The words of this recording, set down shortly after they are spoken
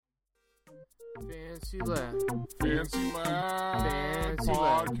Fancy lad. Fancy lad. Fancy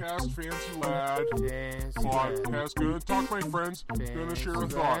Podcast. Fancy lad. Fancy Podcast. lad. Gonna talk to my friends. Gonna Fancy share a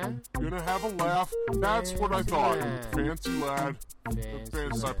lad. thought. Gonna have a laugh. That's what I Fancy thought. lad. Fancy lad. Fancy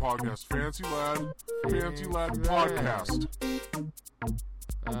Fancy lad. podcast. Fancy lad. Fancy lad Fancy lad.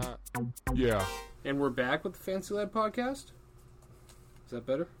 podcast. Yeah. And we're back with the Fancy Lad podcast. Is that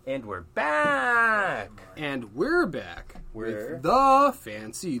better? And we're back! And we're back We're- with the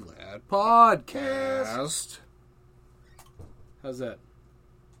Fancy Lad podcast. How's that?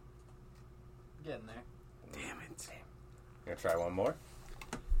 Getting there. Damn it. Gonna try one more?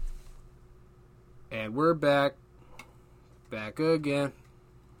 And we're back. Back again.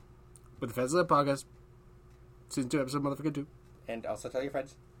 With the Fancy Lad podcast. Season 2, episode motherfucking 2. And also tell your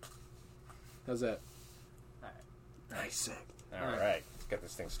friends. How's that? Alright. Nice. Sick. Alright, let's get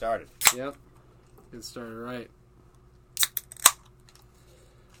this thing started. Yep. Get started right.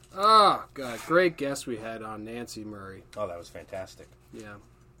 Oh, God. Great guest we had on, Nancy Murray. Oh, that was fantastic. Yeah.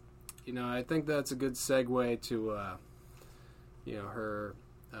 You know, I think that's a good segue to, her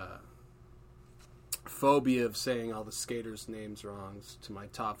phobia of saying all the skaters' names wrong to my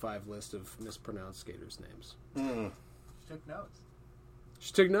top 5 list of mispronounced skaters' names. She took notes.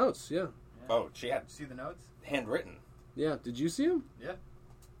 She took notes, yeah. Yeah. Oh, she had See the notes? handwritten. Yeah, did you see them? Yeah.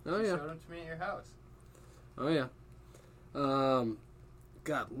 Oh, She yeah. showed them to me at your house. Oh, yeah.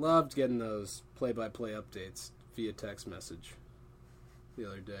 God, loved getting those play-by-play updates via text message the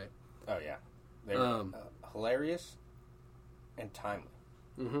other day. Oh, yeah. They were hilarious and timely.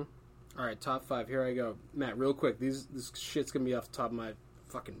 Mm-hmm. All right, top 5. Here I go. Matt, real quick. This shit's going to be off the top of my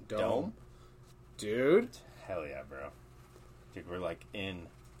fucking dome. Dude. Hell yeah, bro. Dude, we're like in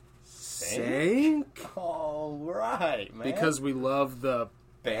Sank? All right, man. Because we love the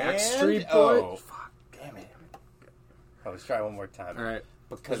Band? Backstreet Boys. Oh, Fuck. damn it. Oh, let's try one more time. All right.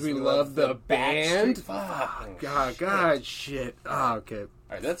 Because we love the band? Fucking God, shit. Oh, okay. All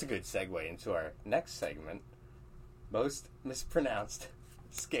right, that's a good segue into our next segment. Most mispronounced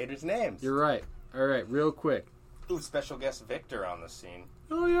skaters' names. You're right. All right, real quick. Ooh, special guest Victor on the scene.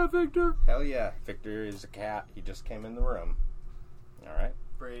 Oh, yeah, Victor. Hell yeah. Victor is a cat. He just came in the room. All right.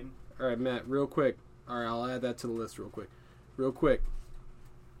 Braden. All right, Matt, real quick. All right, I'll add that to the list real quick. Real quick.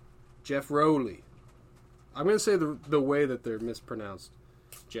 Jeff Rowley. I'm going to say the way that they're mispronounced.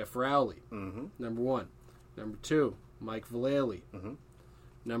 Jeff Rowley, Mm-hmm. number 1. Number 2, Mike Vallely. Mhm.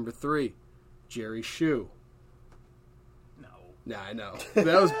 Number 3, Jerry Shue. No. Nah, I know.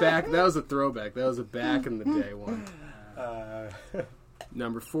 That was back. That was a throwback. That was a back in the day one.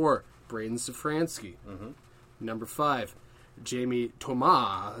 Number 4, Braden Safransky. Mhm. Number 5, Jamie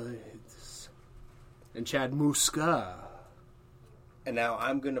Thomas. And Chad Muska. And now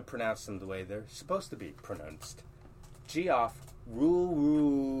I'm going to pronounce them the way they're supposed to be pronounced. Geoff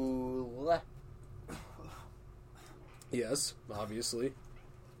Rule. Yes, obviously.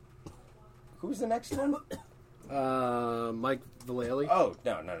 Who's the next one? Mike Vallely. Oh,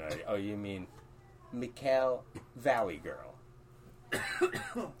 no. Oh, you mean Mikhail Valley Girl.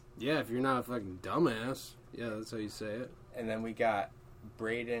 Yeah, if you're not a fucking dumbass. Yeah, that's how you say it. And then we got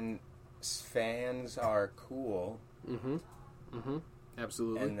Braden fans are cool.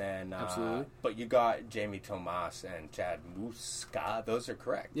 Absolutely. And then, Absolutely. but you got Jamie Tomas and Chad Muska. Those are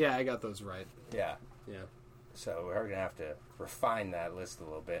correct. Yeah, I got those right. Yeah. Yeah. So we're going to have to refine that list a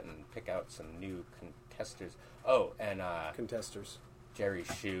little bit and pick out some new contesters. Oh, and Contesters. Jerry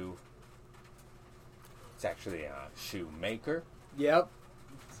Shue. It's actually Shoemaker. Yep.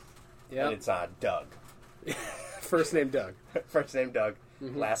 And Yep. it's Doug. First name Doug. First name Doug.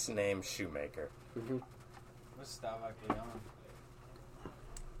 Last name Shoemaker. What's Stavak Leon?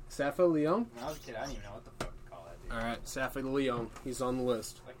 Safa Leon? When I was a kid, I didn't even know what the fuck to call that dude. All right, Safa Leon. He's on the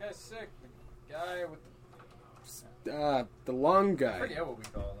list. That guy's sick. The guy with The long I guy. forget what we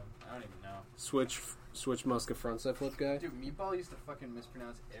called him. I don't even know. Switch Muska frontside flip guy. Dude, Meatball used to fucking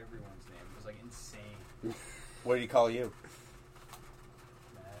mispronounce everyone's name. It was like insane. What do you call you?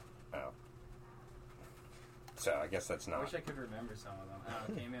 Matt. Oh. So I guess that's I not. wish I could remember some of them.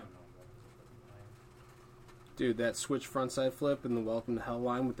 I came in. Dude, that switch frontside flip and the welcome to hell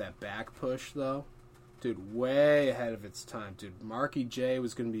line with that back push though. Dude, way ahead of its time. Dude, Marky J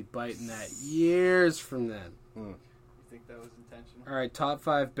was going to be biting that years from then. You think that was intentional? All right, top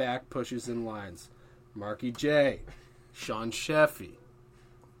 5 back pushes and lines. Marky J, Sean Sheffy,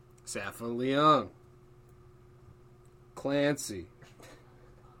 Safa Leung, Clancy,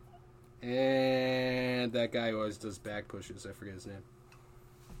 and that guy who always does back pushes. I forget his name.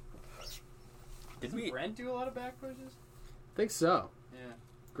 Did Brent do a lot of back pushes? I think so. Yeah.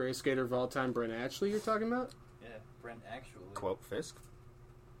 Greatest skater of all time, Brent Ashley, you're talking about? Yeah. Brent actually. Quote Fisk.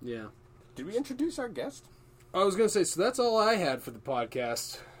 Yeah. Did we introduce our guest? I was going to say, so that's all I had for the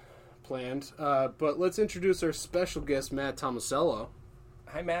podcast planned. But let's introduce our special guest, Matt Tomasello,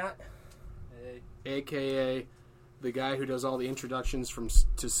 Hi, Matt. Hey. a.k.a. the guy who does all the introductions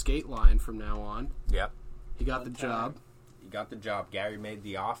to Skateline from now on. Yep. He got the Fun time. job. You got the job. Gary made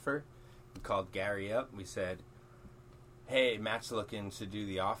the offer. We called Gary up. We said, hey, Matt's looking to do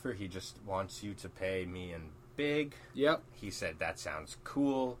the offer. He just wants you to pay me in big. Yep. He said, that sounds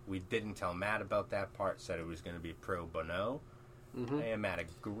cool. We didn't tell Matt about that part. Said it was going to be pro bono. Mm-hmm. And Matt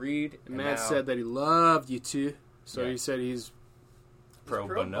agreed. And Matt said that he loved you too. So Yeah. he said he's... pro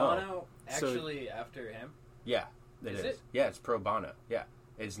Pro bono. Bono actually after him? Yeah, it Is is. it? Yeah, it's pro bono. Yeah.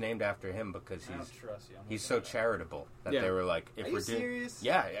 It's named after him because I don't trust you. I'm he's looking so it up. charitable that Yeah. they were like, if Are we're you doing... serious?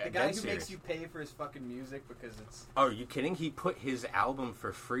 Yeah, The guy dead who serious. makes you pay for his fucking music because it's... Oh, are you kidding? He put his album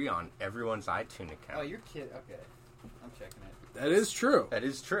for free on everyone's iTunes account. Oh, you're kidding. Okay. I'm checking it. That is true. That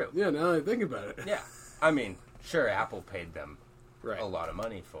is true. Yeah, now that I think about it. Yeah. I mean, sure, Apple paid them Right. a lot of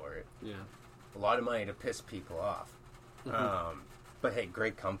money for it. Yeah. A lot of money to piss people off. But hey,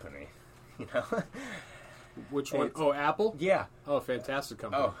 great company. You know? Which one? It's- Oh, Apple? Yeah. Oh, fantastic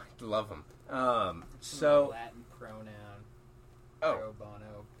company. Oh, love them. So, Latin pronoun. oh, Pro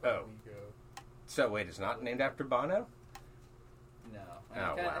Bono. Oh. Go. so wait, it's not named after Bono? No. Oh,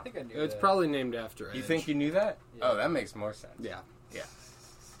 I wow. think I knew It's that. probably named after Edge. You think you knew that? Yeah. Oh, that makes more sense. Yeah. Yeah.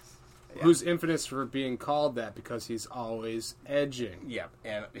 Yeah. Who's infamous for being called that because he's always edging. Yeah,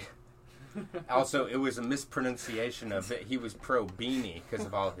 and also it was a mispronunciation of it. He was pro beanie because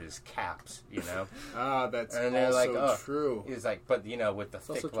of all his caps, you know. Ah, that's And they're also like, oh, true. He's like, but you know, with the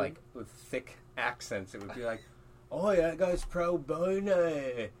also thick, true. like with thick accents, it would be like, oh yeah, that guy's pro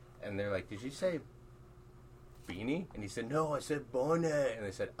bono, and they're like, did you say beanie? And he said, no, I said bono, and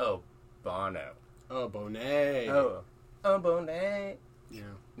they said, oh, Bono. Oh, Bonet. Oh, bono. Yeah.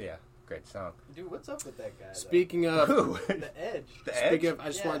 Yeah, great song. Dude, what's up with that guy? though? Speaking of... Who? The Edge. The Speaking Edge? of, I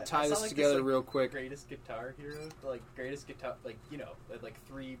just Yeah, want to I tie sound this like together this, like, real quick. Greatest guitar hero, like greatest guitar, like you know, like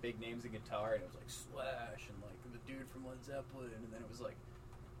three big names in guitar, and it was like Slash and like the dude from Led Zeppelin, and then it was like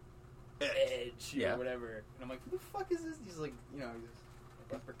Edge Yeah. or whatever. And I'm like, who the fuck is this? He's like, you know, he's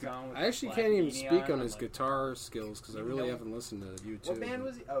a leprechaun. With I actually black can't even beanie speak on I'm his like, guitar skills because I You really know- haven't listened to U2. What band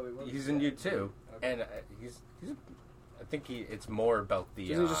was he? Oh, wait, what was He's that? in U2, Okay. and I think it's more about the.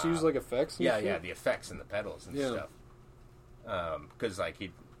 Doesn't he just use like effects? And Yeah, shit? yeah, the effects and the pedals and Yeah. stuff. Because like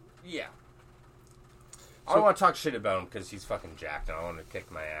yeah. I So- don't want to talk shit about him because he's fucking jacked, and I want to kick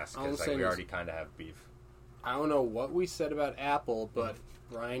my ass All I'm because like saying we is- already kind of have beef. I don't know what we said about Apple, but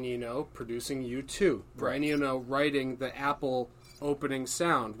Brian Eno producing U2. Brian Eno writing the Apple opening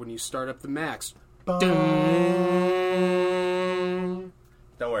sound when you start up the Macs.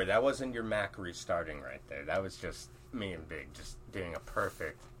 Don't worry, that wasn't your Mac restarting right there. That was just me and Big just doing a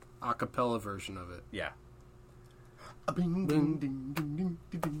perfect, A cappella version of it. yeah.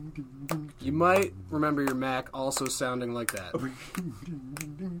 You might remember your Mac also sounding like that.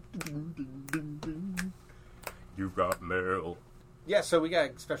 You got mail. Yeah, so we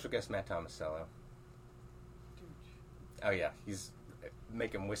got special guest Matt Tomasello. Oh yeah, he's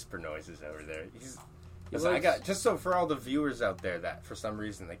making whisper noises over there. Listen, I likes- got just so for all the viewers out there that for some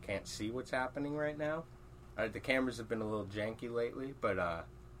reason they can't see what's happening right now. The cameras have been a little janky lately, but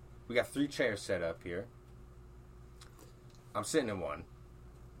we got 3 chairs set up here. I'm sitting in one.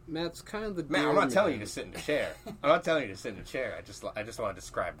 Matt's kind of the Man, I'm deer not telling you man. to sit in the chair. I'm not telling you to sit in the chair. I just want to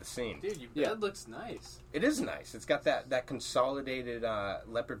describe the scene. Dude, your Yeah. bed looks nice. It is nice. It's got that consolidated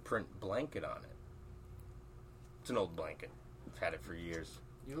leopard print blanket on it. It's an old blanket. I've had it for years.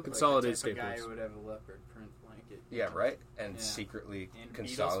 You look Consolidated like the type of guy staples. who would have a leopard print blanket. Yeah, right? And Yeah. secretly And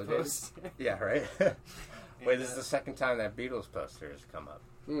consolidated. Beatles poster. Yeah, right? Wait, this is the second time that Beatles poster has come up.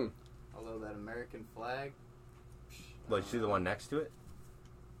 Although that American flag. Well, you see the one next to it?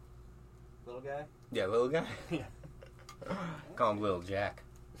 Little guy? Yeah, little guy? Yeah. Call him Little Jack.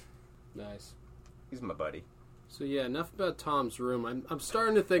 Nice. He's my buddy. So yeah, enough about Tom's room. I'm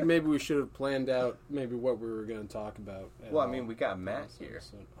starting to think maybe we should have planned out maybe what we were going to talk about. at Well, I all mean, we got in Matt this here.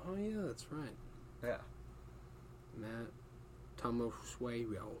 episode. Oh yeah, that's right. Yeah. Matt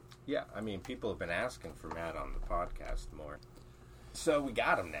Tomosueyo. Yeah, I mean, people have been asking for Matt on the podcast more. So we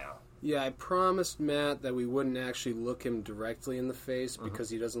got him now. Yeah, I promised Matt that we wouldn't actually look him directly in the face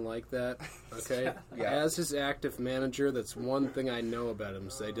because he doesn't like that. Okay? Yeah. As his active manager, that's one thing I know about him.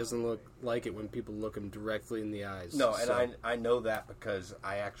 So he doesn't like it when people look him directly in the eyes. No, and So- I know that because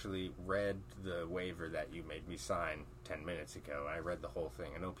I actually read the waiver that you made me sign 10 minutes ago. I read the whole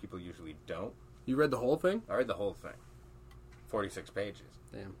thing. I know people usually don't. You read the whole thing? I read the whole thing. 46 pages.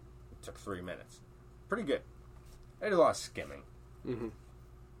 Damn. It took 3 minutes. Pretty good. I did a lot of skimming. Mm-hmm.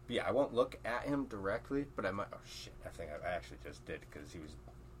 Yeah, I won't look at him directly, but I might. Oh shit! I think I actually just did because he was.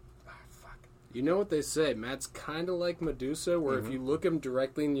 Ah, fuck. You know what they say? Matt's kind of like Medusa, where if you look him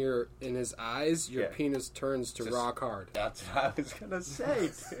directly in his eyes, your Yeah. penis turns to Just- rock hard. That's what I was gonna say,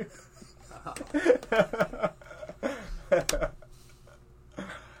 dude.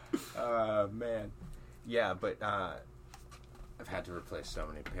 Man. Yeah, but I've had to replace so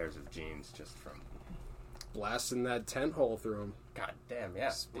many pairs of jeans just from. Blasting that tent hole through him. God damn, yeah.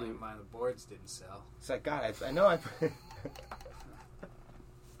 Explain why the boards didn't sell. It's like, God, I know I.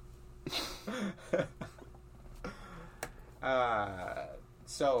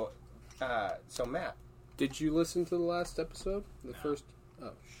 So Matt. Did you listen to the last episode? The first?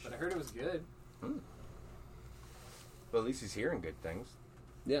 Oh, But I heard it was good. Well, at least he's hearing good things.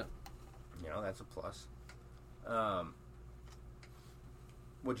 yeah. You know, that's a plus.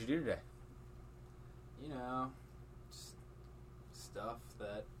 What'd you do today? You know, just stuff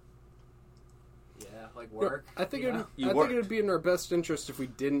that, like work. I think you know? You it worked. would be in our best interest if we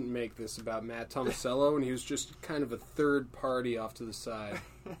didn't make this about Matt Tomasello and he was just kind of a third party off to the side,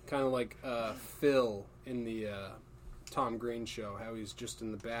 kind of like Phil in the Tom Green show. How he's just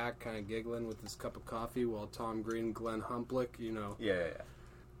in the back, kind of giggling with his cup of coffee, while Tom Green, and Glenn Humplick, Yeah.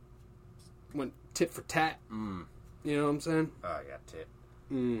 went tit for tat. Mm. You know what I'm saying? Oh, yeah, tit.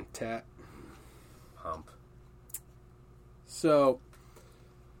 Tat. Hump. So,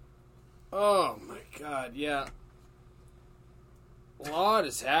 oh my god, yeah. A lot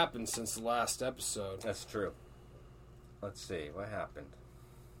has happened since the last episode. That's true. Let's see. What happened?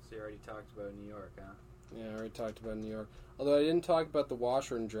 So you already talked about New York, huh? Yeah, I already talked about New York. Although I didn't talk about the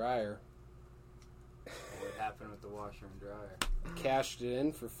washer and dryer. What happened with the washer and dryer? Cashed it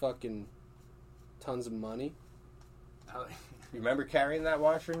in for fucking tons of money Oh, You remember carrying that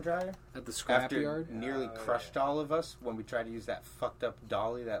washer and dryer? at the After scrapyard. nearly Oh, crushed all of us when we tried to use that fucked up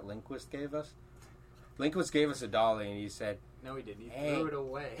dolly that Lindquist gave us? Lindquist gave us a dolly and he said, no, he didn't. He Hey. threw it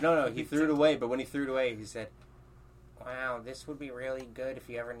away. no, he threw it away, but when he threw it away, he said, wow, this would be really good if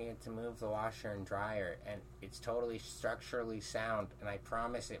you ever needed to move the washer and dryer, and it's totally structurally sound, and I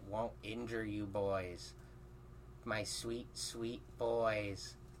promise it won't injure you boys. My sweet, sweet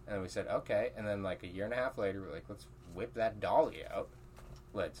boys. And we said, okay, and then like a year and a half later, we're like, let's whip that dolly out.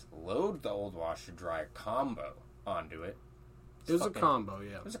 Let's load the old washer dryer combo onto it. It was a fucking- combo,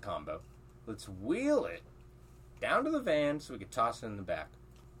 yeah. It was a combo. Let's wheel it down to the van so we could toss it in the back.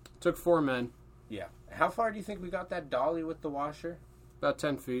 Took 4 men, Yeah. How far do you think we got that dolly with the washer? about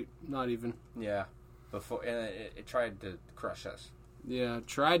 10 feet, not even. Yeah. Before and it tried to crush us. Yeah,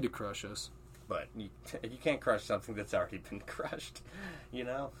 tried to crush us. But you can't crush something that's already been crushed, you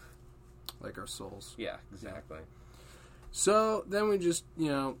know? Like our souls. Yeah, exactly. So then we just,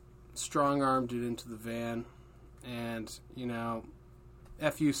 strong-armed it into the van. And,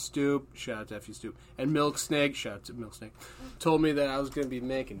 F.U. Stoop, shout out to F.U. Stoop, and Milk Snake, shout out to Milk Snake, told me that I was going to be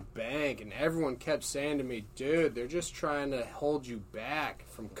making bank. And everyone kept saying to me, dude, they're just trying to hold you back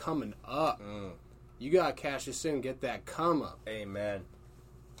from coming up. You got to cash this in and get that come up. Amen.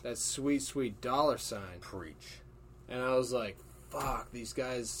 That sweet, sweet dollar sign. Preach. And I was like, fuck, these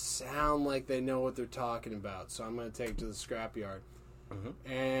guys sound like they know what they're talking about. So I'm going to take it to the scrapyard. Mhm.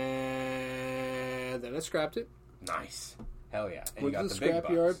 And then I scrapped it. Nice. Hell yeah. And you Went got to the the big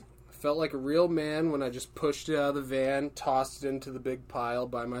scrapyard. bucks. Felt like a real man when I just pushed it out of the van, tossed it into the big pile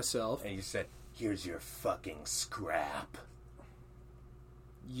by myself. And you said, here's your fucking scrap.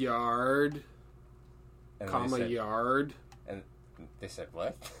 Yard, And comma, they said, yard. And they said,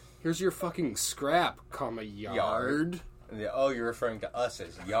 what? Here's your fucking scrap, comma, yard. And they, oh, you're referring to us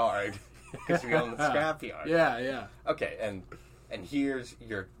as yard. Because we own the scrap yard. Yeah, yeah. Okay, and here's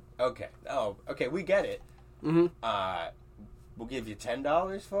your... Okay. Oh, okay, we get it. Mm-hmm. We'll give you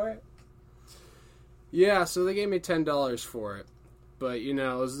 $10 for it? Yeah, so they gave me $10 for it. But, it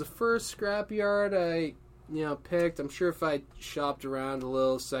was the first scrapyard I, picked. I'm sure if I shopped around a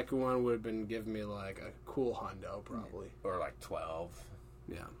little, second one would have been giving me, like, a cool hundo, probably. Or like 12.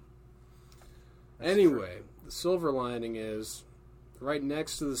 Yeah. That's Anyway, the silver lining is, right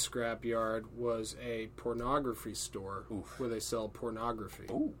next to the scrapyard was a pornography store Oof. where they sell pornography.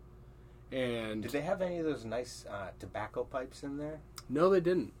 Ooh. And, Did they have any of those nice tobacco pipes in there? no, they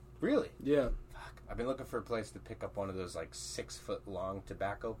didn't. Really? Yeah. Fuck. I've been looking for a place to pick up one of those like 6-foot long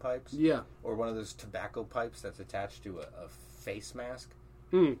tobacco pipes. Yeah. Or one of those tobacco pipes that's attached to a face mask.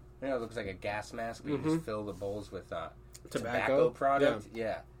 Hmm. It looks like a gas mask, but you Mhm. just fill the bowls with tobacco Tobacco? product.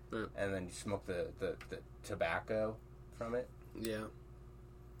 Yeah. Yeah. And then you smoke the tobacco from it. Yeah.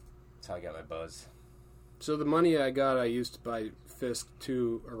 That's how I got my buzz. So the money I got, I used to buy Fisk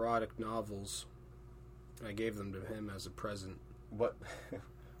 2 erotic novels. I gave them to him as a present. What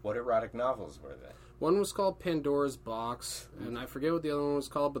What erotic novels were they? One was called Pandora's Box, and I forget what the other one was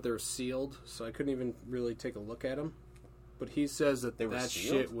called, but they were sealed, so I couldn't even really take a look at them. But he says that They were that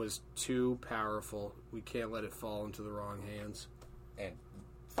sealed? shit was too powerful. We can't let it fall into the wrong hands. And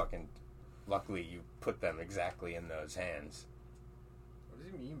fucking, luckily you put them exactly in those hands. What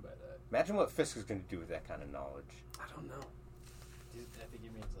does he mean by that? Imagine what Fisk is going to do with that kind of knowledge. I don't know. I think he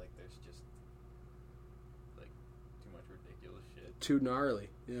means like there's just like too much ridiculous shit. Too gnarly.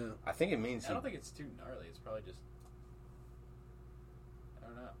 Yeah. I think it means I don't think it's too gnarly. It's probably just I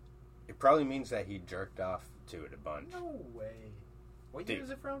don't know. it probably means that he jerked off to it a bunch. No way. What year Dude.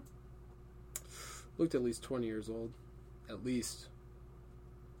 is it from? Looked at least 20 years old. At least.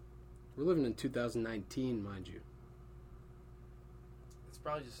 We're living in 2019, mind you. It's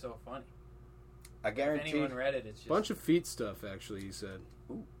probably just so funny. I If guarantee anyone read it, it's just Bunch of feet stuff, actually, he said.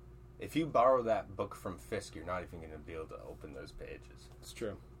 if you borrow that book from Fisk, you're not even going to be able to open those pages. It's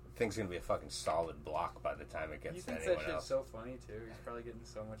true. The thing's going to be a fucking solid block by the time it He gets to thinks that anyone shit's else. so funny too. He's probably getting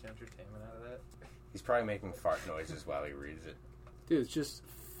so much entertainment out of that. He's probably making fart noises while he reads it. Dude, it's just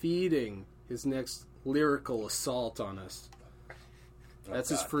feeding his next lyrical assault on us. Oh, That's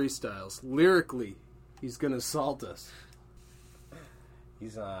his God. freestyles. Lyrically, he's gonna assault us.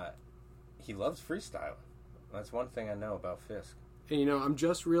 He's he loves freestyling. That's one thing I know about Fisk. And you know, I'm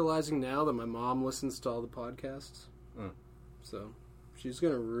just realizing now that my mom listens to all the podcasts. Mm. So, she's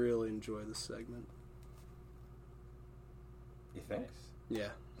gonna really enjoy this segment. You think? Yeah.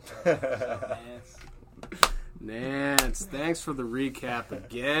 Nance. Nance, thanks for the recap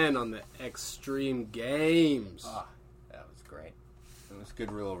again on the Extreme Games. Ah, that was great. It was a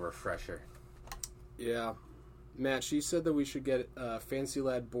good real refresher. Yeah. Matt, she said that we should get Fancy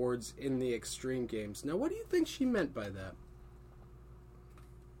Lad boards in the Extreme Games. Now, what do you think she meant by that?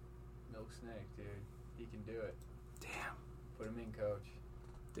 Milk Snake, dude. He can do it. Damn. Put him in, coach.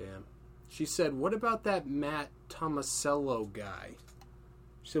 Damn. She said, what about that Matt Tomasello guy?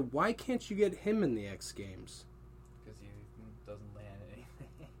 She said, why can't you get him in the X Games? Because he doesn't land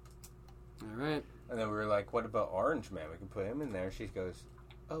anything. All right. And then we were like, what about Orange Man? We can put him in there. She goes,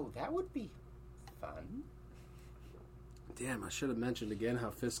 oh, that would be fun. Damn, I should have mentioned again how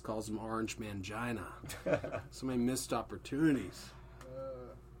Fisk calls him Orange Mangina. So many missed opportunities.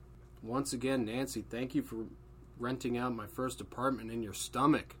 Once again, Nancy, thank you for renting out my first apartment in your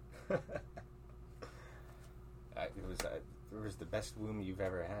stomach. It was the best womb you've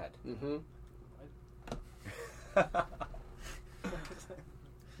ever had. Mm-hmm.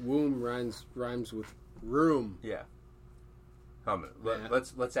 Womb rhymes with room. Yeah. Yeah.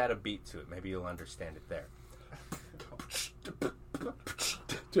 Let's add a beat to it. Maybe you'll understand it there.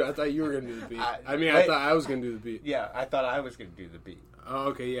 Dude, I thought you were going to do the beat. I I- thought I was going to do the beat. Yeah, I thought I was going to do the beat. Oh,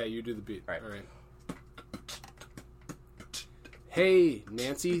 okay, yeah, you do the beat. All right. All right. Hey,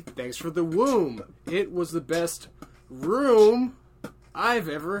 Nancy, thanks for the womb. It was the best room I've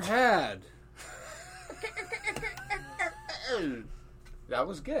ever had. That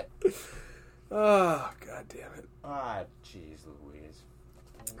was good. Oh, god damn it. Ah, jeez Louise.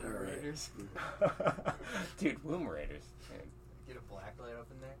 All right. Raiders. Dude, Womb Raiders. Get a black light up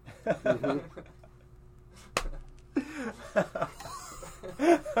in there.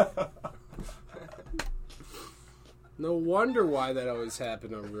 No wonder why that always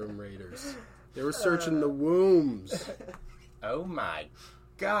happened on Room Raiders. They were searching the wombs. Oh my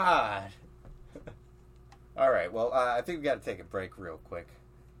god. Alright, well, I think we gotta take a break real quick.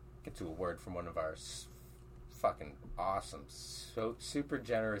 Get to a word from one of our fucking awesome, so super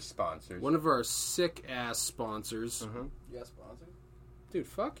generous sponsors. One of our sick-ass sponsors. Mm-hmm. You got sponsored? Dude,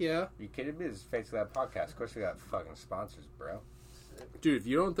 fuck yeah. You kidding me? This is Face of That Podcast. Of course we got fucking sponsors, bro. Dude, if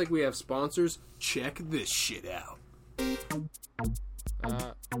you don't think we have sponsors, check this shit out.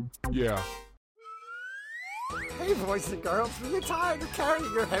 Yeah. Hey, boys and girls, are you tired of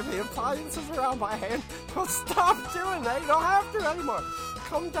carrying your heavy appliances around by hand? Well, stop doing that. You don't have to anymore.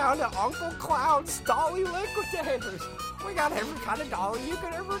 Come down to Uncle Cloud's Dolly Liquidators. We got every kind of dolly you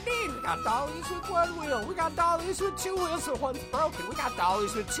could ever need. We got dollies with one wheel. We got dollies with two wheels and one's broken. We got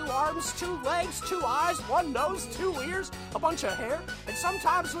dollies with 2 arms, 2 legs, 2 eyes, 1 nose, 2 ears, a bunch of hair. And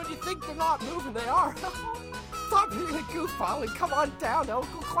sometimes when you think they're not moving, they are. Stop being a goofball and come on down to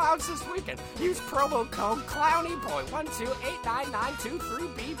Uncle Cloud's this weekend. Use promo code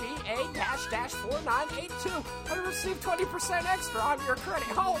CLOWNYBOY12899223BBA-4982 and receive 20% extra on your credit.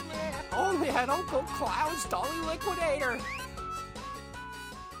 Oh man, only at Uncle Cloud's Dolly Liquidator.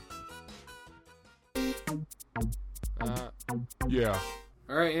 Yeah.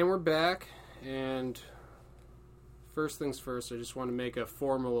 All right, and we're back. And first things first, I just want to make a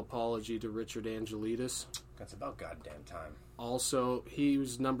formal apology to Richard Angelides. That's about goddamn time. Also, he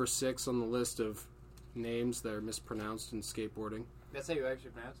was number 6 on the list of names that are mispronounced in skateboarding. That's how you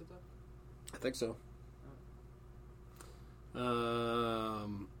actually pronounce it, though? I think so.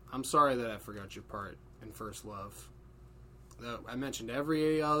 I'm sorry that I forgot your part in First Love. I mentioned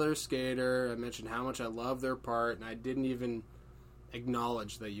every other skater. I mentioned how much I love their part, and I didn't even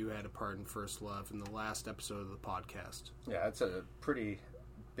acknowledge that you had a part in First Love in the last episode of the podcast. Yeah, that's a pretty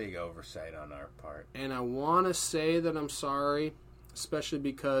big oversight on our part. And I want to say that I'm sorry, especially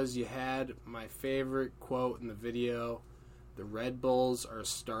because you had my favorite quote in the video: "The Red Bulls are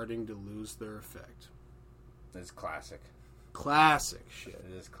starting to lose their effect." It's classic. Classic shit.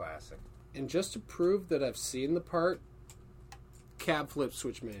 It is classic. And just to prove that I've seen the part, cab flip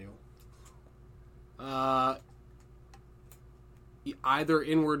switch manual. Either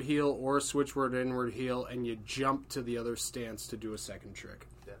inward heel or switchward inward heel, and you jump to the other stance to do a second trick.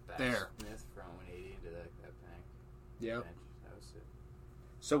 That There. Smith from 180 into that bank. Yep. Bench. That was it.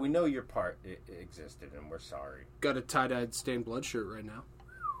 So we know your part existed, and we're sorry. Got a tie-dyed stained blood shirt right now.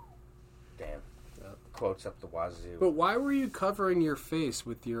 Damn. Quotes up the wazoo. But why were you covering your face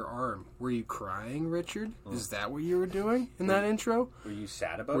with your arm? Were you crying, Richard? Is that what you were doing in that intro? Were you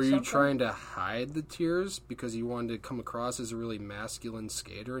sad about Were you something? trying to hide the tears because you wanted to come across as a really masculine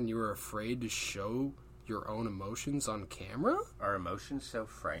skater and you were afraid to show your own emotions on camera? Are emotions so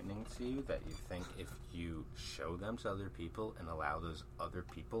frightening to you that you think if you show them to other people and allow those other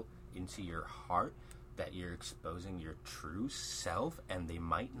people into your heart, that you're exposing your true self and they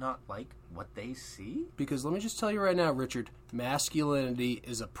might not like what they see? Because let me just tell you right now, Richard, masculinity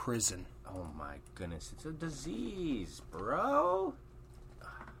is a prison. Oh my goodness, it's a disease, bro.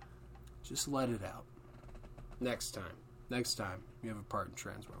 Just let it out. Next time, you have a part in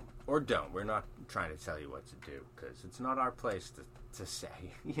Transworld. Or don't. We're not trying to tell you what to do, because it's not our place to say,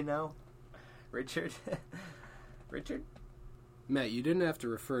 you know? Richard? Richard? Matt, you didn't have to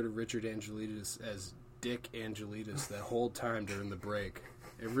refer to Richard Angelides as Dick Angelides the whole time during the break.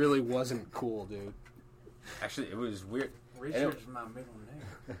 It really wasn't cool, dude. Actually, it was weird. Richard's my middle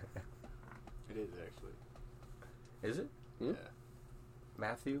name. It is, actually. Is it? Yeah.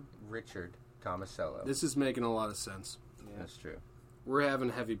 Matthew Richard Tomasello. This is making a lot of sense. That's true. We're having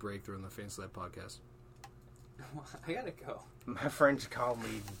a heavy breakthrough in the Faint Sled podcast. I gotta go. My friends call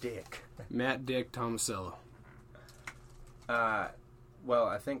me Dick. Matt Dick Tomasello. Well,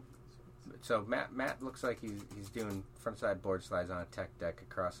 I think so. Matt looks like he's doing frontside board slides on a tech deck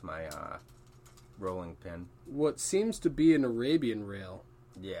across my rolling pin. What seems to be an Arabian rail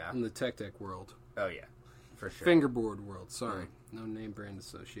Yeah. in the tech deck world. Oh yeah, for sure. Fingerboard world, sorry. No name brand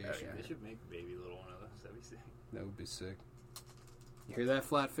association. Oh, yeah. They should make a baby little one of those. That'd be sick. That would be sick. You hear that,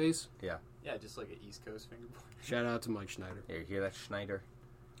 flat face? Yeah. Yeah, just like an East Coast fingerboard. Shout out to Mike Schneider. Here, you hear that, Schneider?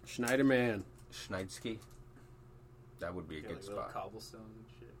 Schneider man. Schneidski? That would be a Got, good like, little spot. cobblestones and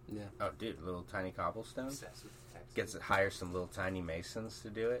shit. Yeah. Oh, dude, little tiny cobblestones? Obsessed with Texas. Gets to hire some little tiny masons to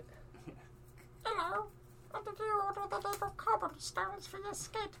do it. Hello. What did you order the little cobblestones for your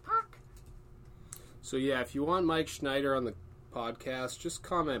skate park? So yeah, if you want Mike Schneider on the podcast, just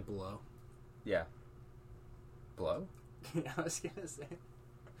comment below. Yeah. Blow? Yeah, I was gonna say.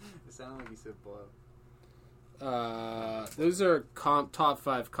 It sounded like you said blow. Those are top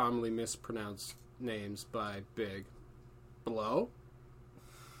 5 commonly mispronounced names by Big. Blow.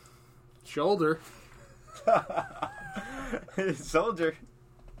 Shoulder. Soldier.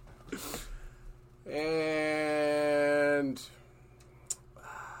 And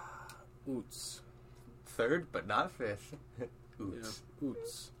Oots. Third, but not fifth. Oots. Yeah,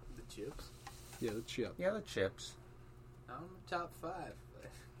 Oots. The chips. Yeah, the chip. Yeah, the chips. I'm top 5.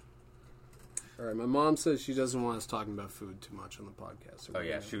 All right, my mom says she doesn't want us talking about food too much on the podcast. So Oh we're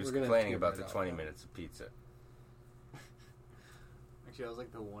yeah, gonna- she was we're gonna have to complaining get about right the off 20 that. minutes of pizza. Actually, that was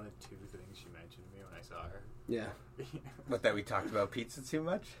like the one of 2 things she mentioned to me when I saw her. Yeah, But that we talked about pizza too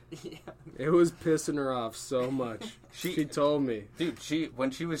much? Yeah. it was pissing her off so much. she told me. Dude, when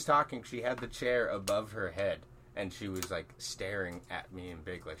she was talking, she had the chair above her head, and she was like staring at me and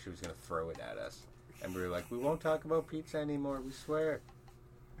Big like she was gonna throw it at us. And we were like, we won't talk about pizza anymore, we swear.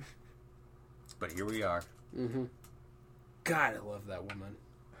 But here we are. Mm-hmm. God, I love that woman.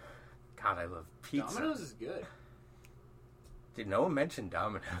 God, I love pizza. Domino's is good. Dude, no one mentioned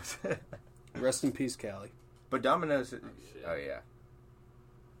Domino's. Rest in peace, Callie. But Domino's... shit. Oh, yeah.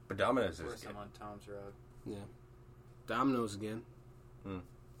 But Domino's Of is course, good. I'm on Tom's Road. Yeah. Domino's again. Hmm.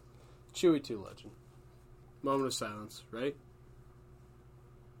 Chewy 2 legend. Moment of silence, right?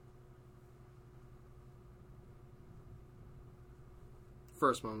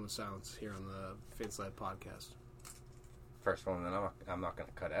 First moment of silence here on the Faint Sled podcast. First one that I'm not going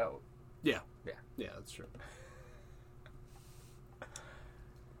to cut out. Yeah. Yeah, that's true.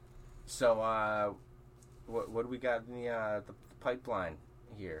 So, what do we got in the pipeline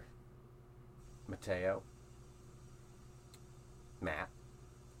here? Mateo? Matt?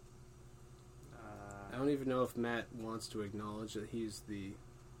 I don't even know if Matt wants to acknowledge that he's the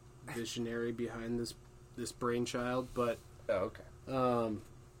visionary behind this brainchild, but Oh, okay. um,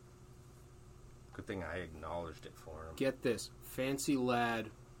 Good thing I acknowledged it for him. get this, Fancy Lad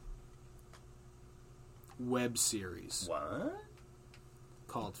web series What?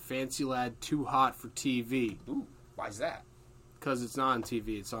 called Fancy Lad Too Hot for TV. Ooh, why's that? Because it's not on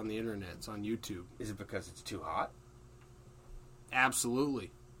TV, it's on the internet, it's on YouTube. Is it because it's too hot?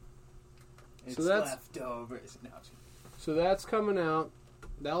 Absolutely. It's So that's- leftovers. No, So that's coming out.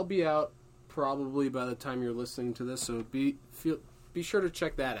 That'll be out probably by the time you're listening to this. So be sure to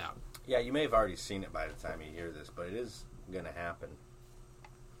check that out. Yeah, you may have already seen it by the time you hear this, but it is going to happen.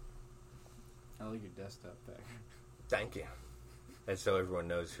 I like your desktop back. Thank you. And so everyone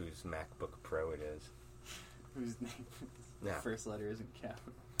knows whose MacBook Pro it is. Whose name? Yeah. First letter isn't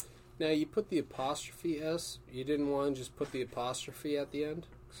capital. Now you put the apostrophe S. You didn't want to just put the apostrophe at the end,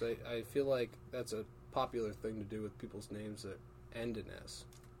 because I feel like that's a popular thing to do with people's names that end in S.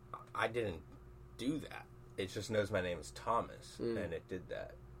 I didn't do that. It just knows my name is Thomas, and it did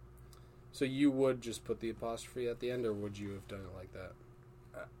that. So you would just put the apostrophe at the end, or would you have done it like that?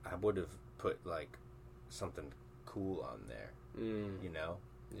 I would have put, like, something cool on there, you know?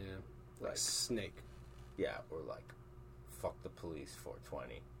 Yeah, like Snake. Yeah, or like, fuck the police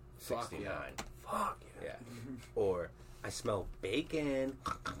 420, Fuck 69. yeah. Fuck yeah. Yeah. Or, I smell bacon.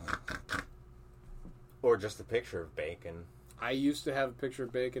 Or just a picture of bacon. I used to have a picture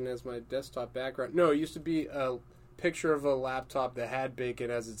of bacon as my desktop background. No, it used to be a picture of a laptop that had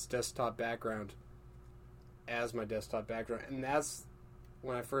bacon as its desktop background. As my desktop background. And that's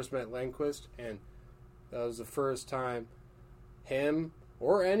when I first met Lenquist, and that was the first time him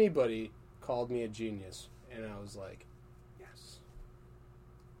or anybody called me a genius. And I was like, yes.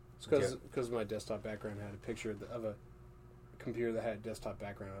 It's because my desktop background had a picture of a computer that had a desktop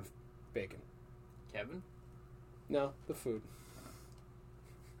background of bacon. Kevin? No, the food.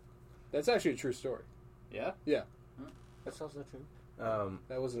 That's actually a true story. Yeah? Yeah, That's also true.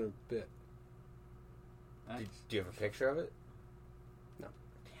 that wasn't a bit. Nice. Do you have a picture of it? No.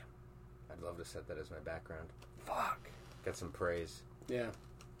 Damn. I'd love to set that as my background. Fuck. Get some praise. Yeah,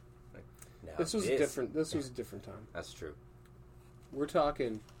 Now this was different. This was a different time. That's true. We're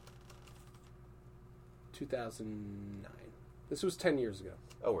talking 2009. This was 10 years ago.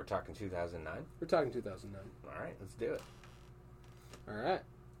 Oh, we're talking 2009? We're talking 2009. All right, let's do it. All right.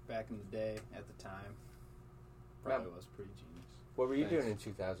 Back in the day, at the time, probably was pretty genius. What were you Thanks. doing in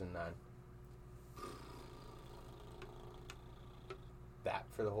 2009? That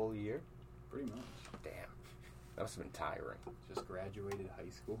for the whole year? Pretty much. Damn. That must have been tiring. Just graduated high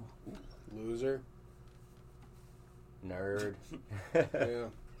school. Loser. Nerd. Yeah.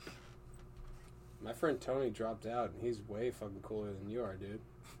 My friend Tony dropped out, and he's way fucking cooler than you are, dude.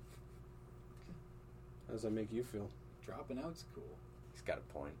 How does that make you feel? Dropping out's cool. He's got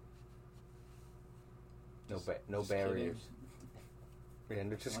a point. No Just barriers. kidding. Yeah,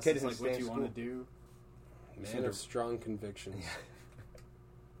 no, just Unless kidding. it's like what you want to do. Man of strong convictions.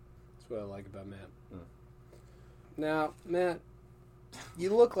 That's what I like about Matt. Now, Matt,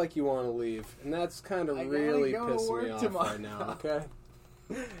 you look like you want to leave, and that's kind of I gotta really go to pissing work me off tomorrow. right now, okay?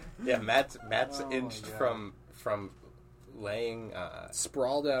 Yeah, Matt's Oh my inched God. from laying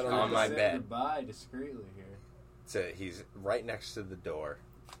Sprawled out on, On the my Say bed. Goodbye discreetly here. to he's right next to the door,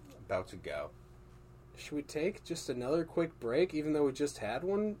 about to go. Should we take just another quick break, even though we just had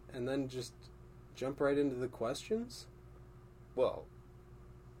one, and then just jump right into the questions? Well,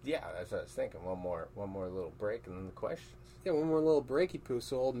 yeah, that's what I was thinking. One more little break and then the questions. Yeah, one more little breaky poo,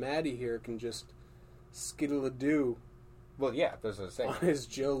 so old Maddie here can just skittle-a-doo Well, yeah, that's what I was on thinking. his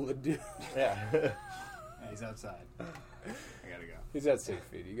Joe-la-doo. Yeah. Yeah, he's outside. I gotta go. He's at 6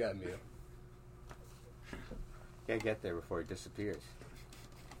 feet. You got me. Gotta get there before he disappears.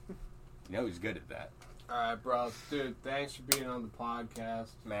 You know he's good at that. All right, bro. Dude, thanks for being on the podcast.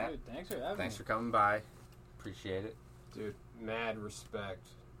 Matt, Dude, thanks for having thanks me. for coming by. Appreciate it. Dude, mad respect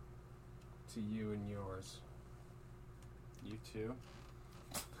to you and yours. You too.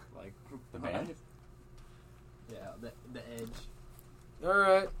 Like The band? Yeah, the edge. All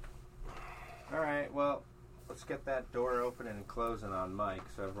right. All right, well, let's get that door open and closing on Mike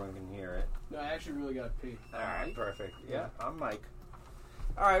so everyone can hear it. No, I actually really got to pee. All right, perfect. Yeah, I'm Mike.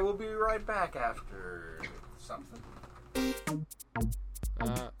 All right, we'll be right back after something.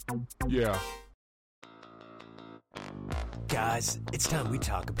 Yeah. Guys, it's time we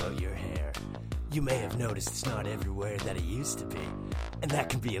talk about your hair. You may have noticed it's not everywhere that it used to be, and that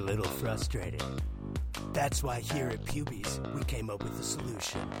can be a little frustrating. That's why here at Pubies, we came up with a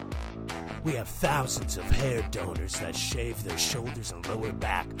solution. We have thousands of hair donors that shave their shoulders and lower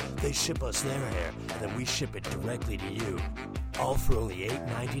back. They ship us their hair, and then we ship it directly to you, all for only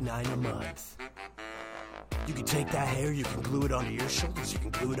 $8.99 a month. You can take that hair, you can glue it onto your shoulders, you can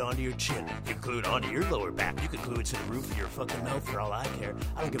glue it onto your chin, you can glue it onto your lower back, you can glue it to the roof of your fucking mouth for all I care.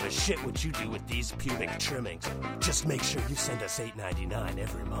 I don't give a shit what you do with these pubic trimmings. Just make sure you send us $8.99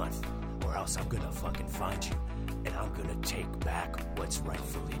 every month, or else I'm gonna fucking find you, and I'm gonna take back what's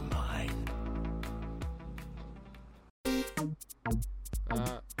rightfully mine.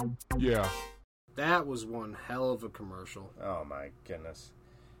 Yeah. That was one hell of a commercial. Oh my goodness.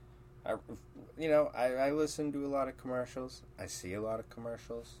 I listen to a lot of commercials. I see a lot of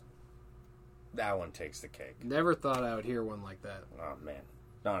commercials. That one takes the cake. Never thought I would hear one like that. Oh man,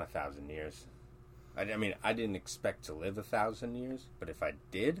 not 1,000 years. I mean, I didn't expect to live 1,000 years, but if I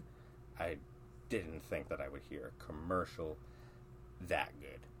did, I didn't think that I would hear a commercial that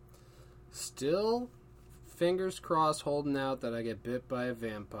good. Still, fingers crossed, holding out that I get bit by a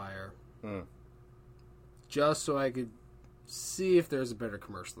vampire. Just so I could see if there's a better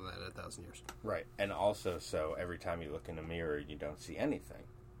commercial than that in 1,000 years. Right, and also so every time you look in the mirror, you don't see anything.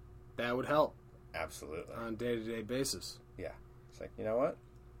 That would help Absolutely. on a day-to-day basis. Yeah. It's like, you know what?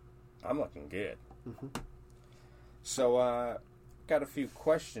 I'm looking good. So, got a few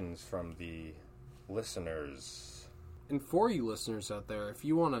questions from the listeners. And for you listeners out there, if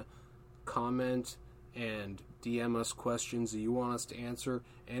you want to comment and DM us questions that you want us to answer,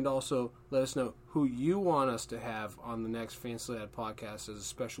 and also let us know who you want us to have on the next Fancy Lad podcast as a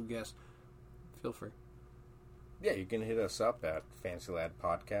special guest, feel free. Yeah, you can hit us up at Fancy Lad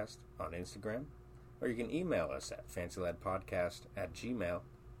Podcast on Instagram, or you can email us at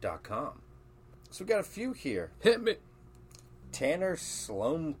fancyladpodcast@gmail.com. So we got a few here. Hit me! Tanner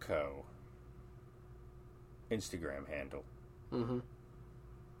Slomko, Instagram handle. Mm-hmm.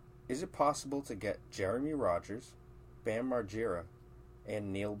 Is it possible to get Jeremy Rogers, Bam Margera,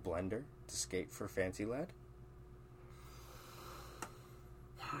 and Neil Blender to skate for Fancy Lad?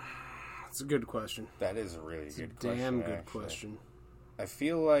 That's a good question. That is a really good question. Damn good actually. question. I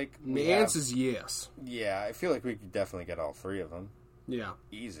feel like The answer is yes. Yeah, I feel like we could definitely get all three of them. Yeah.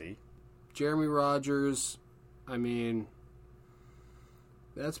 Easy. Jeremy Rogers, I mean,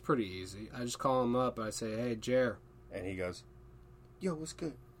 that's pretty easy. I just call him up. I say, hey, Jer. And he goes, yo, what's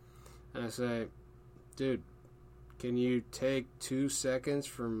good? And I say, dude, can you take 2 seconds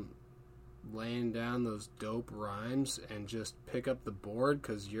from laying down those dope rhymes and just pick up the board?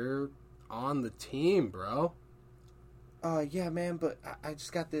 Because you're on the team, bro. Yeah, man, but I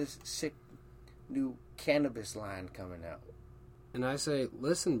just got this sick new cannabis line coming out. And I say,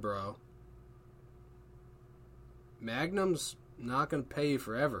 listen, bro, Magnum's not going to pay you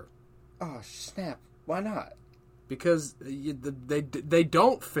forever. Oh, snap. Why not? Because they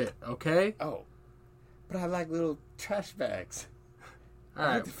don't fit, okay? Oh, but I like little trash bags. All I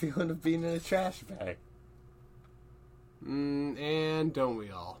right. like the feeling of being in a trash bag. And don't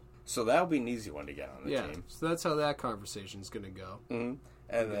we all? So that'll be an easy one to get on the Yeah, team. so that's how that conversation's going to go. Mm-hmm.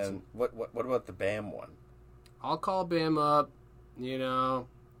 And then, what about the Bam one? I'll call Bam up, I'll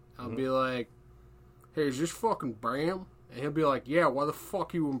be like, hey, is this fucking Bam? And he'll be like, yeah, why the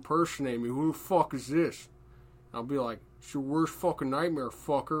fuck you impersonating me? Who the fuck is this? And I'll be like, it's your worst fucking nightmare,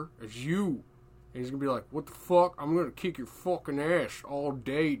 fucker. It's you. And he's going to be like, what the fuck? I'm going to kick your fucking ass all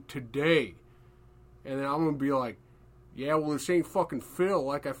day today. And then I'm going to be like, yeah, well, this ain't fucking Phil.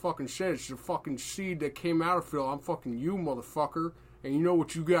 Like I fucking said, it's the fucking seed that came out of Phil. I'm fucking you, motherfucker. And you know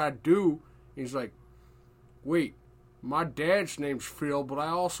what you gotta do? And he's like, wait, my dad's name's Phil, but I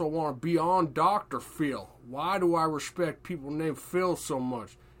also want to be on Dr. Phil. Why do I respect people named Phil so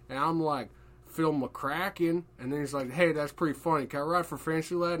much? And I'm like, Phil McCracken. And then he's like, hey, that's pretty funny. Can I write for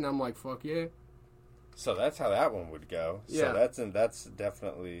Fancy Lad? And I'm like, fuck yeah. So that's how that one would go. Yeah. So that's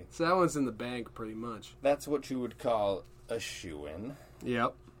definitely... So that one's in the bank pretty much. That's what you would call a shoo-in.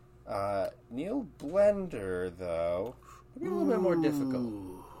 Yep. Neil Blender, though, maybe a little bit more difficult.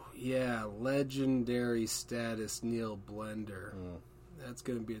 Ooh, yeah, legendary status Neil Blender. That's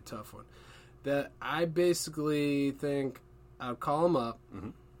going to be a tough one. That I basically think I'd call him up.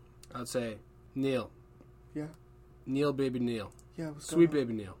 I'd say, Neil. Yeah. Neil, baby Neil. Yeah, what's Sweet going on?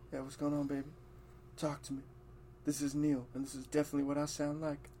 baby Neil. Yeah, what's going on, baby? Talk to me. This is Neil, and this is definitely what I sound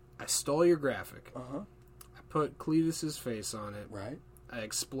like. I stole your graphic. Uh-huh. I put Cletus's face on it. Right. I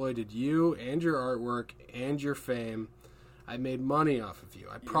exploited you and your artwork and your fame. I made money off of you.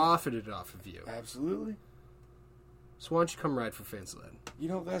 I profited off of you. Absolutely. So why don't you come ride for Fancy Lad? You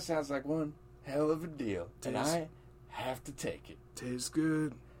know, that sounds like one hell of a deal. And Tastes- I have to take it. Tastes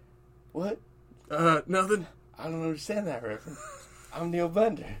good. What? Nothing. I don't understand that reference. I'm Neil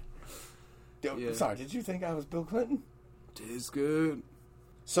Bender. Yeah. Sorry, did you think I was Bill Clinton? Tastes good.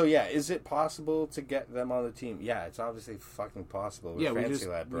 So, yeah, is it possible to get them on the team? Yeah, it's obviously fucking possible with Yeah, we Fancy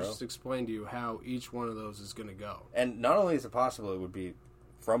Lad, we bro. just explained to you how each one of those is going to go. And not only is it possible, it would be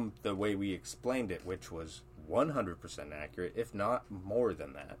from the way we explained it, which was 100% accurate, if not more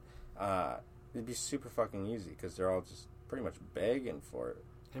than that. It'd be super fucking easy because they're all just pretty much begging for it.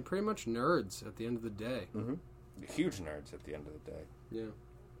 And pretty much nerds at the end of the day. Mm-hmm. Huge nerds at the end of the day. Yeah.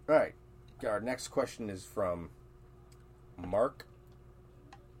 All right. Our next question is from Mark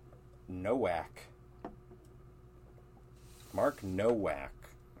Nowak. Mark Nowak.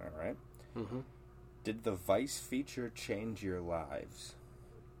 All right. Mm-hmm. Did the Vice feature change your lives?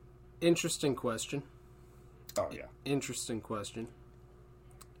 Interesting question. Oh, yeah. Interesting question.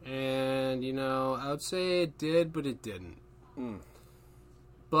 And, I would say it did, but it didn't.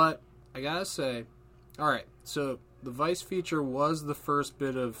 But, I gotta say, alright, so the Vice feature was the first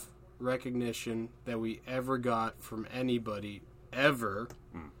bit of recognition that we ever got from anybody, ever.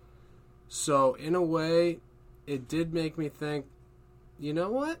 So, in a way, it did make me think, you know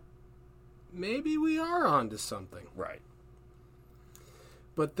what? Maybe we are onto something. Right.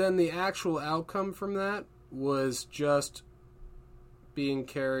 But then the actual outcome from that was just being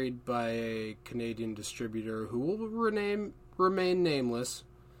carried by a Canadian distributor who will remain nameless,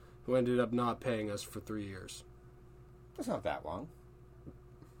 who ended up not paying us for 3 years. That's not that long.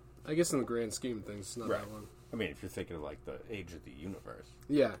 I guess in the grand scheme of things, it's not Right. that long. I mean, if you're thinking of, like, the age of the universe,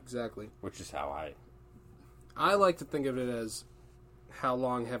 Yeah, exactly. which is how I like to think of it as how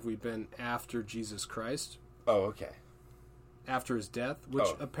long have we been after Jesus Christ, Oh, okay. after his death, which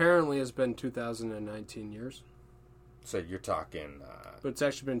Oh. apparently has been 2019 years. So you're talking, But it's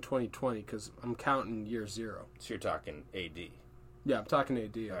actually been 2020 because I'm counting year zero. so you're talking AD. Yeah, I'm talking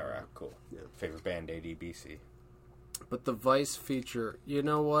AD. All right, cool. Yeah. Favorite band, ADBC. But the Vice feature, you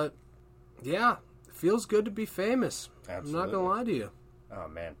know what? Yeah, it feels good to be famous. I'm not Absolutely. going to lie to you. Oh,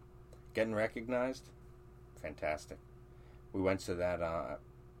 man. Getting recognized? Fantastic. We went to that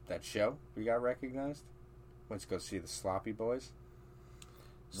show. We got recognized. Went to go see the Sloppy Boys.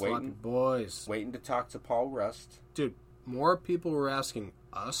 Sloppy Waiting. Boys. Waiting to talk to Paul Rust. Dude, more people were asking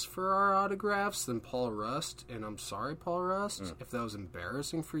us for our autographs than Paul Rust. And I'm sorry, Paul Rust, if that was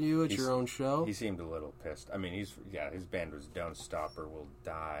embarrassing for you at He's- your own show. He seemed a little pissed. I mean, his band was Don't Stop or We'll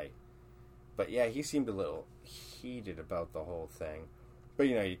Die. But yeah, he seemed a little heated about the whole thing. But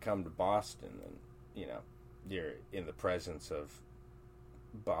you come to Boston and, you're in the presence of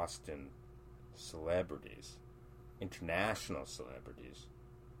Boston celebrities, international celebrities.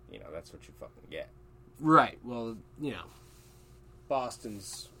 That's what you fucking get. Right. Well,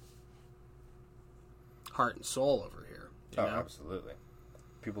 Boston's heart and soul over here. You Oh, know? absolutely.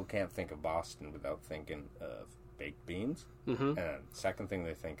 People can't think of Boston without thinking of baked beans. Mm-hmm. And second thing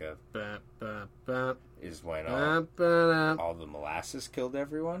they think of Ba, ba, ba, is when ba, ba, all the molasses killed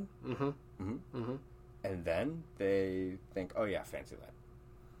everyone. mm-hmm. Mm-hmm. Mm-hmm. And then they think, oh yeah, Fancy Lad.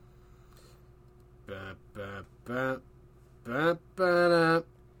 Ba, ba, ba, ba, ba, da.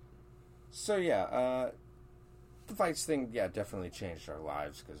 So yeah, the Vice thing, definitely changed our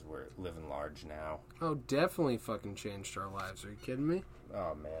lives because we're living large now. Oh, definitely fucking changed our lives. Are you kidding me?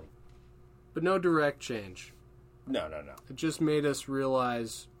 Oh man, But no direct change. no. It just made us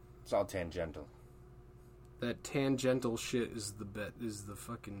realize It's all tangential. that tangential shit is the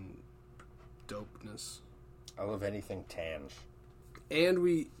fucking dopeness. I love anything tange. And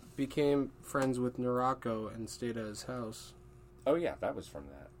we became friends with Narako and stayed at his house. Oh yeah, that was from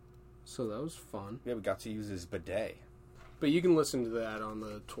that. So that was fun. Yeah, we got to use his bidet. But you can listen to that on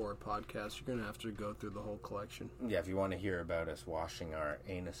the tour podcast. You're going to have to go through the whole collection. Yeah, if you want to hear about us washing our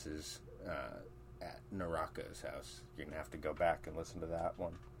anuses at Naraka's house, you're gonna have to go back and listen to that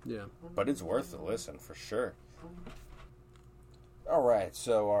one. Yeah. But it's worth the listen for sure. All right,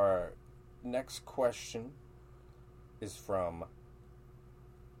 so our next question is from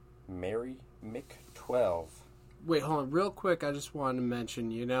Mary Mick12. Wait, hold on. Real quick, I just wanted to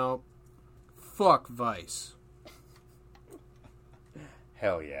mention, fuck Vice.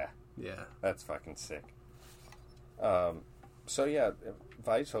 Hell yeah, Yeah. that's fucking sick. So yeah,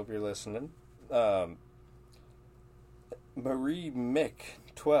 Vice, hope you're listening. Marie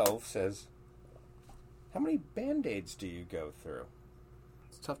Mick12 says, how many Band-Aids do you go through?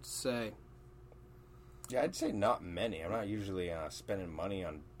 It's tough to say. Yeah, I'd say not many. I'm not usually spending money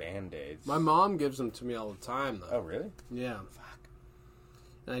on Band-Aids. My mom gives them to me all the time, though. Oh, really? Yeah. Fuck.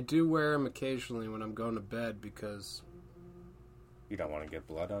 And I do wear them occasionally when I'm going to bed because You don't want to get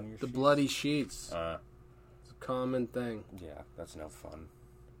blood on your The sheets? bloody sheets. It's Uh, a common thing. yeah, that's no fun.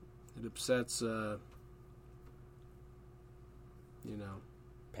 It upsets,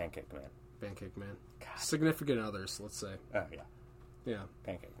 Pancake Man. Pancake Man. God. Significant others, let's say. Oh, yeah. Yeah,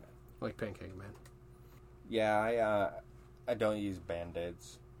 Pancake Man. like Pancake Man. Yeah, I don't use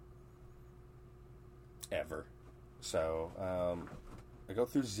Band-Aids. Ever. So, I go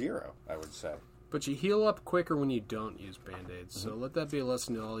through 0, I would say. But you heal up quicker when you don't use Band-Aids, so let that be a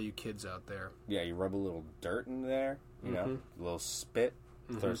lesson to all you kids out there. Yeah, you rub a little dirt in there, you know, a little spit,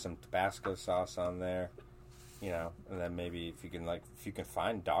 throw some Tabasco sauce on there, you know, and then maybe if you can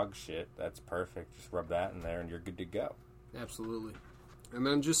find dog shit, that's perfect. Just rub that in there and you're good to go. Absolutely. And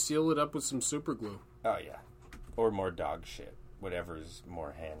then just seal it up with some super glue. Oh yeah, or more dog shit, whatever is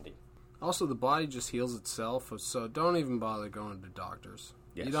more handy. Also, the body just heals itself, so don't even bother going to doctors.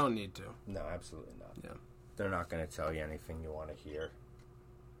 Yes. You don't need to. No, absolutely not. Yeah. They're not going to tell you anything you want to hear.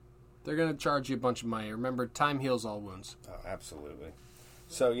 They're going to charge you a bunch of money. Remember, time heals all wounds. Oh, absolutely.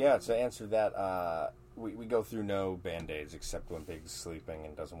 So yeah, to answer that, we go through no Band-Aids except when Big's sleeping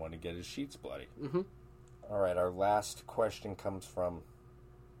and doesn't want to get his sheets bloody. Mm-hmm. All right, our last question comes from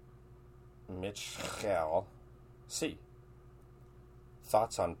Mitchell C.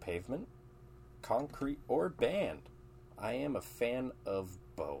 Thoughts on pavement, concrete, or band? I am a fan of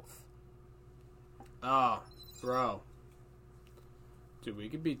both. Oh, bro. Dude, we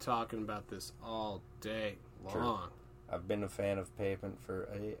could be talking about this all day long. I've been a fan of pavement for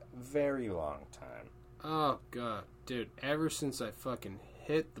a very long time. Oh, God. Dude, ever since I fucking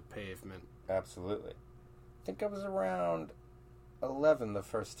hit the pavement. Absolutely. I think I was around 11 the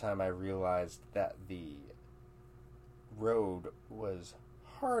first time I realized that the road was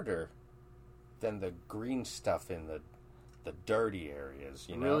harder than the green stuff in the dirty areas,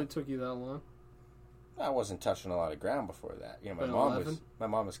 you It know? really took you that long? I wasn't touching a lot of ground before that. You know, But 11? my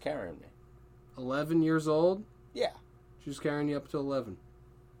mom was carrying me. 11 years old? Yeah. She was carrying you up to 11.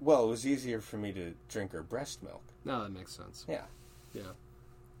 Well, it was easier for me to drink her breast milk. No, that makes sense. Yeah. Yeah.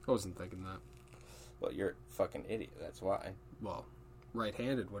 I wasn't thinking that. Well, you're a fucking idiot, that's why. Well,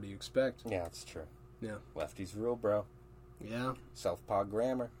 right-handed, what do you expect? Yeah, that's true. Yeah. Lefties rule, bro. Yeah. Southpaw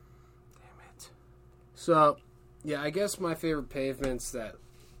grammar. Damn it. So, yeah, I guess my favorite pavement's that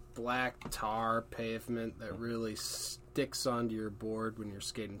black tar pavement that really sticks onto your board when you're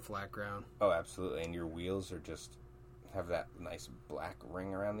skating flat ground. Oh, absolutely. And your wheels are just have that nice black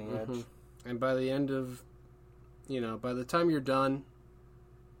ring around the edge. And by the end of, by the time you're done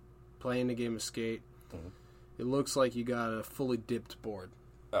playing a game of skate, it looks like you got a fully dipped board.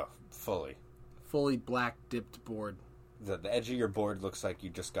 Oh, fully. Fully black dipped board. The edge of your board looks like you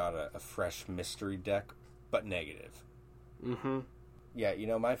just got a fresh mystery deck, but negative. Mm-hmm.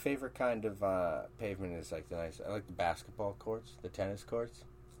 Yeah, my favorite kind of pavement is like I like the basketball courts, the tennis courts.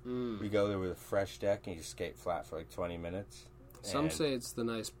 You go there with a fresh deck and you skate flat for like 20 minutes. Some and- say it's the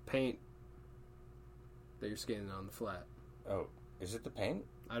nice paint that you're skating on the flat. Oh, is it the paint?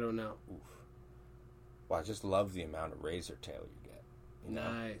 I don't know. Oof. Well, I just love the amount of razor tail you get. You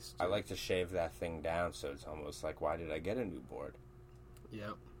know? Nice. I like to shave that thing down so it's almost like, why did I get a new board?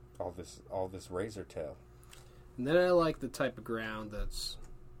 Yep. All this razor tail. And then I like the type of ground that's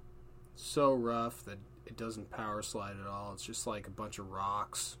so rough that it doesn't power slide at all. It's just like a bunch of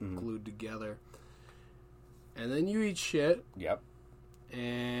rocks glued together. And then you eat shit, Yep.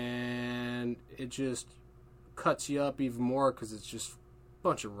 and it just cuts you up even more because it's just a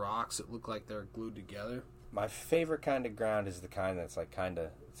bunch of rocks that look like they're glued together. My favorite kind of ground is the kind that's like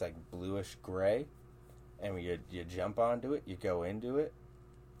it's like bluish gray, and when you jump onto it, you go into it,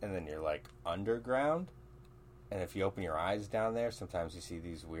 and then you're like underground, and if you open your eyes down there, sometimes you see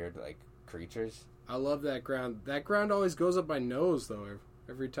these weird like creatures. I love that ground. That ground always goes up my nose, though,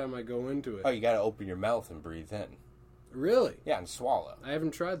 every time I go into it. Oh, you got to open your mouth and breathe in. Really? Yeah, and swallow. I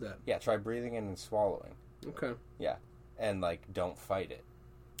haven't tried that. Yeah, try breathing in and swallowing. Okay. Yeah, and like don't fight it.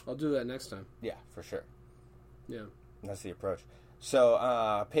 I'll do that next time. Yeah, for sure. Yeah. That's the approach.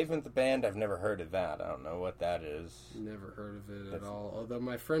 So, Pavement the Band, I've never heard of that. I don't know what that is. Never heard of it at all. Although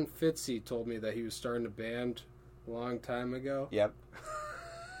my friend Fitzy told me that he was starting a band a long time ago. Yep.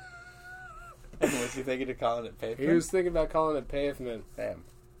 Was he thinking of calling it Pavement? He was thinking about calling it Pavement. Damn.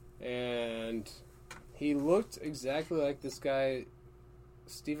 And he looked exactly like this guy,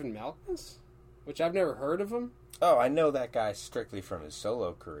 Stephen Malkmus, which I've never heard of him. Oh, I know that guy strictly from his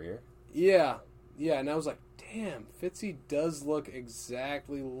solo career. Yeah, and I was like, damn, Fitzy does look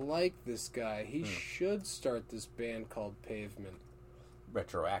exactly like this guy. He should start this band called Pavement.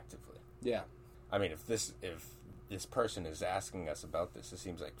 Retroactively. Yeah. I mean, if this person is asking us about this, it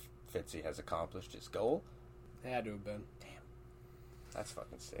seems like Fitzy has accomplished his goal. Had to have been. That's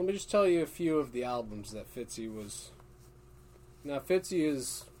fucking sick. Let me just tell you a few of the albums that Fitzy was... Now, Fitzy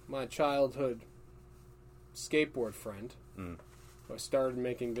is my childhood skateboard friend, who I started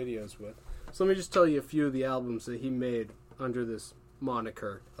making videos with. So let me just tell you a few of the albums that he made under this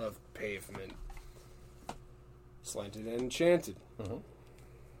moniker of Pavement. Slanted and Enchanted.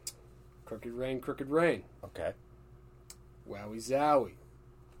 Crooked Rain, Crooked Rain. Okay. Wowie Zowie.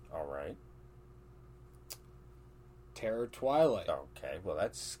 All right. Terror Twilight. Okay. Well,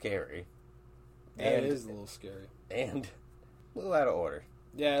 that's scary. That is a little scary. And a little out of order.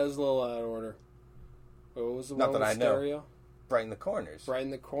 Yeah, it was a little out of order. What was the Not one that with I know. Stereo? Brighten the Corners. Right in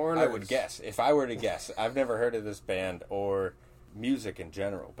the corner. I would guess. If I were to guess, I've never heard of this band or music in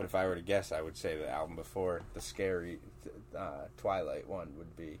general, but if I were to guess, I would say the album before the scary Twilight one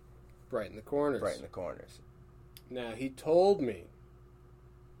would be Brighten the Corners. Brighten the Corners. Now, he told me,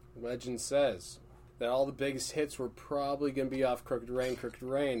 legend says, that all the biggest hits were probably going to be off Crooked Rain,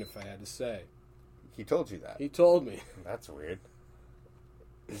 if I had to say. He told you that? He told me. That's weird.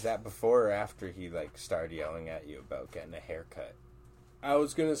 Is that before or after he, like, started yelling at you about getting a haircut? I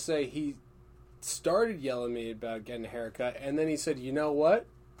was going to say he started yelling at me about getting a haircut, and then he said, you know what,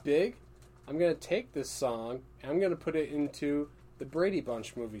 Big? I'm going to take this song, and I'm going to put it into the Brady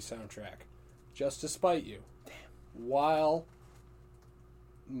Bunch movie soundtrack, just to spite you. Damn. While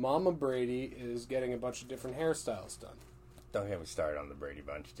Mama Brady is getting a bunch of different hairstyles done. Don't get me started on the Brady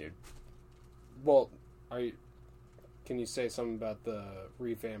Bunch, dude. Well, can you say something about the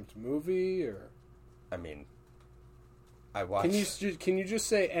revamped movie, or I mean, I watched... Can you just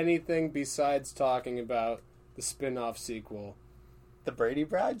say anything besides talking about the spin-off sequel? The Brady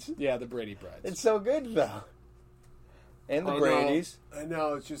Brides? Yeah, the Brady Brides. It's so good, though. And the I Bradys. I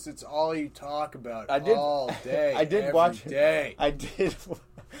know, it's all you talk about I did- all day. I did every watch day. I did.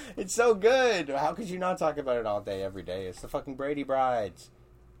 It's so good. How could you not talk about it all day, every day? It's the fucking Brady Brides.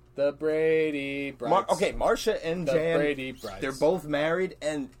 The Brady Brides. Okay, Marsha and The Jan, Brady Brides. they're both married,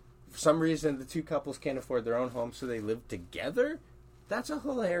 and for some reason the two couples can't afford their own home, so they live together? That's a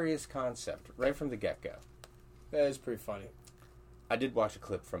hilarious concept, right from the get-go. That is pretty funny. I did watch a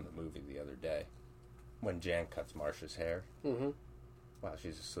clip from the movie the other day, when Jan cuts Marsha's hair while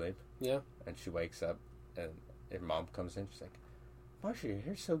she's asleep. Yeah. And she wakes up, and her mom comes in, she's like, Marsha, your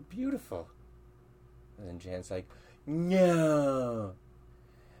hair's so beautiful. And then Jan's like, no,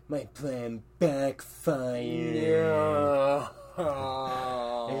 my plan backfired. No.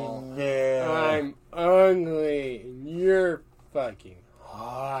 No. I'm ugly, and you're fucking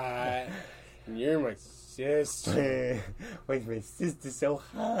hot, and you're my sister. Why is my sister so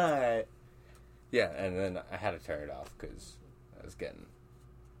hot? Yeah, and then I had to turn it off because I was getting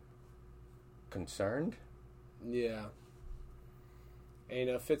concerned. Yeah. And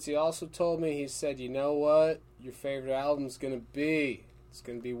Fitzy also told me, he said, you know what? Your favorite album's going to be? It's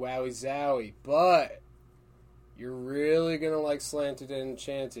going to be Wowie Zowie. But you're really going to like Slanted and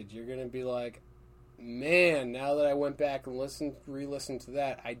Enchanted. You're going to be like, man, now that I went back and re-listened to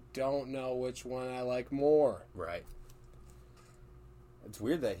that, I don't know which one I like more. Right. It's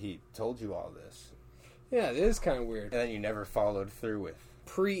weird that he told you all this. Yeah, it is kind of weird. And then you never followed through with...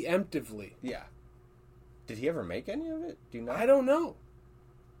 Preemptively. Yeah. Did he ever make any of it? Do you know? I don't know.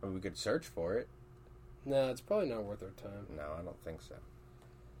 Or we could search for it. No, it's probably not worth our time. No, I don't think so.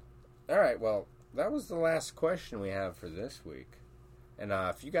 Alright, well, that was the last question we have for this week. And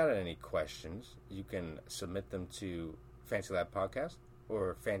if you got any questions, you can submit them to Fancy Lad Podcast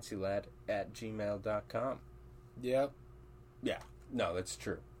or fancylad@gmail.com. Yep. Yeah. No, that's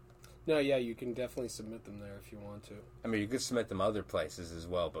true. No, yeah, you can definitely submit them there if you want to. I mean, you could submit them other places as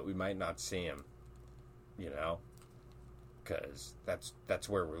well, but we might not see them, you know? Because that's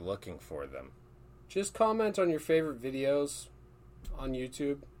where we're looking for them. Just comment on your favorite videos on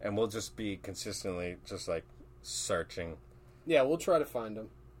YouTube. And we'll just be consistently just, like, searching. Yeah, we'll try to find them.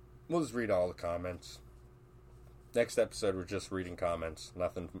 We'll just read all the comments. Next episode, we're just reading comments.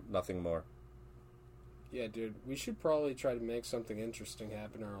 Nothing more. Yeah, dude, we should probably try to make something interesting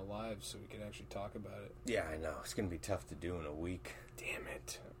happen in our lives so we can actually talk about it. Yeah, I know. It's going to be tough to do in a week. Damn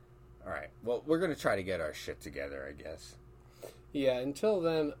it. All right. Well, we're going to try to get our shit together, I guess. Yeah, until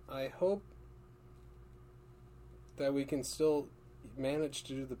then, I hope that we can still manage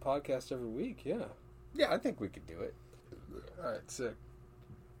to do the podcast every week, yeah. Yeah, I think we could do it. All right, sick.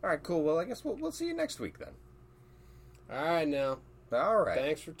 All right, cool. Well, I guess we'll see you next week then. All right, now. All right.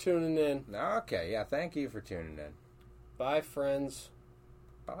 Thanks for tuning in. Okay, yeah, thank you for tuning in. Bye, friends.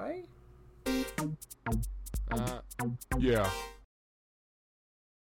 Bye. Yeah.